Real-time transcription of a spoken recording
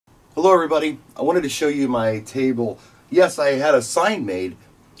Hello everybody, I wanted to show you my table. Yes, I had a sign made.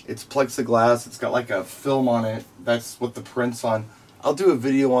 It's plexiglass, it's got like a film on it. That's what the print's on. I'll do a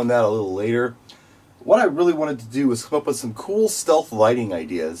video on that a little later. What I really wanted to do was come up with some cool stealth lighting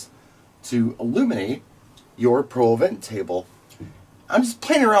ideas to illuminate your pro event table. I'm just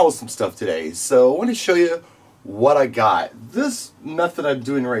playing around with some stuff today, so I want to show you what I got. This method I'm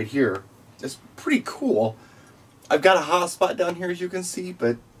doing right here is pretty cool. I've got a hot spot down here, as you can see,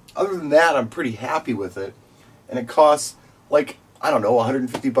 but other than that, I'm pretty happy with it. And it costs like, I don't know,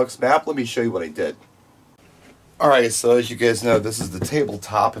 150 bucks map. Let me show you what I did. Alright, so as you guys know, this is the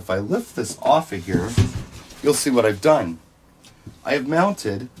tabletop. If I lift this off of here, you'll see what I've done. I have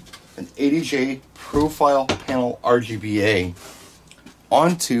mounted an ADJ profile panel RGBA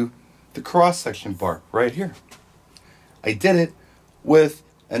onto the cross-section bar right here. I did it with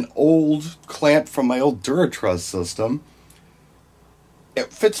an old clamp from my old Duratruss system.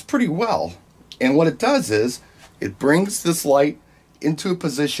 It fits pretty well, and what it does is it brings this light into a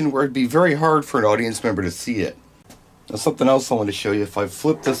position where it'd be very hard for an audience member to see it. Now, something else I want to show you, if I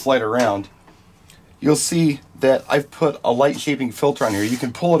flip this light around, you'll see that I've put a light shaping filter on here. You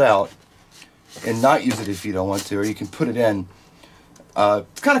can pull it out and not use it if you don't want to, or you can put it in.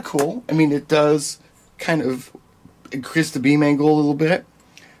 It's kind of cool. I mean, it does kind of increase the beam angle a little bit,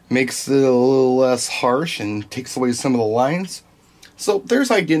 makes it a little less harsh, and takes away some of the lines. So there's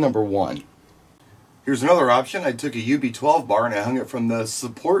idea number one. Here's another option. I took a UB12 bar and I hung it from the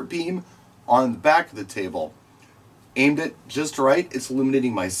support beam on the back of the table. Aimed it just right. It's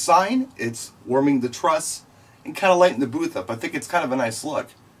illuminating my sign, it's warming the truss, and kind of lighting the booth up. I think it's kind of a nice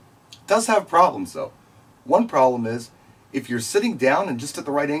look. It does have problems though. One problem is, if you're sitting down and just at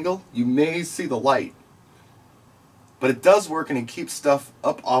the right angle, you may see the light. But it does work, and it keeps stuff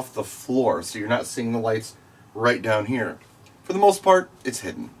up off the floor, so you're not seeing the lights right down here. For the most part, it's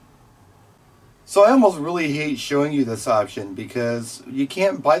hidden. So I almost really hate showing you this option because you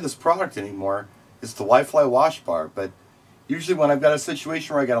can't buy this product anymore. It's the Wi-Fi wash bar, but usually when I've got a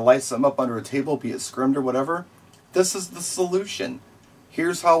situation where I got to light something up under a table, be it scrimmed or whatever, this is the solution.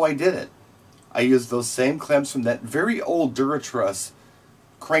 Here's how I did it. I used those same clamps from that very old Duratruss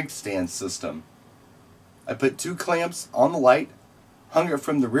crank stand system. I put 2 clamps on the light, hung it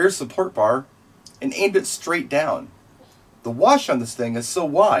from the rear support bar, and aimed it straight down. The wash on this thing is so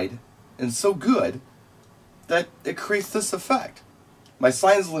wide and so good that it creates this effect. My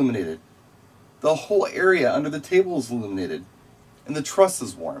sign's illuminated. The whole area under the table is illuminated. And the truss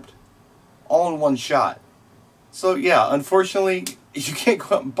is warmed. All in one shot. So yeah, unfortunately, you can't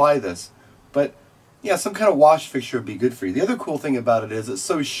go out and buy this. But yeah, some kind of wash fixture would be good for you. The other cool thing about it is it's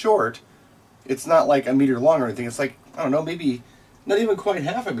so short, it's not like a meter long or anything. It's like, I don't know, maybe not even quite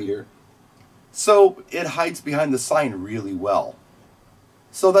half a meter. So it hides behind the sign really well.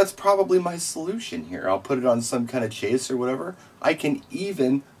 So that's probably my solution here. I'll put it on some kind of chase or whatever. I can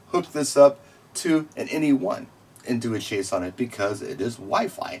even hook this up to an NE1 and do a chase on it because it is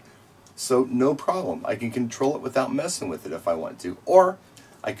Wi-Fi. So no problem. I can control it without messing with it if I want to. Or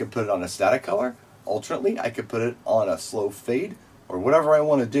I can put it on a static color. Alternately, I could put it on a slow fade or whatever I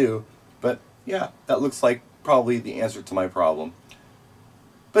want to do. But yeah, that looks like probably the answer to my problem.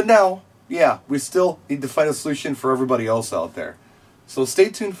 But now, yeah, we still need to find a solution for everybody else out there. So stay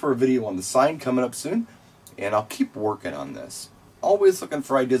tuned for a video on the sign coming up soon, and I'll keep working on this. Always looking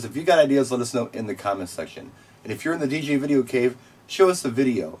for ideas. If you got ideas, let us know in the comments section. And if you're in the DJ Video Cave, show us a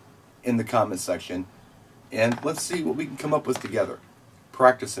video in the comments section, and let's see what we can come up with together.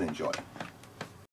 Practice and enjoy.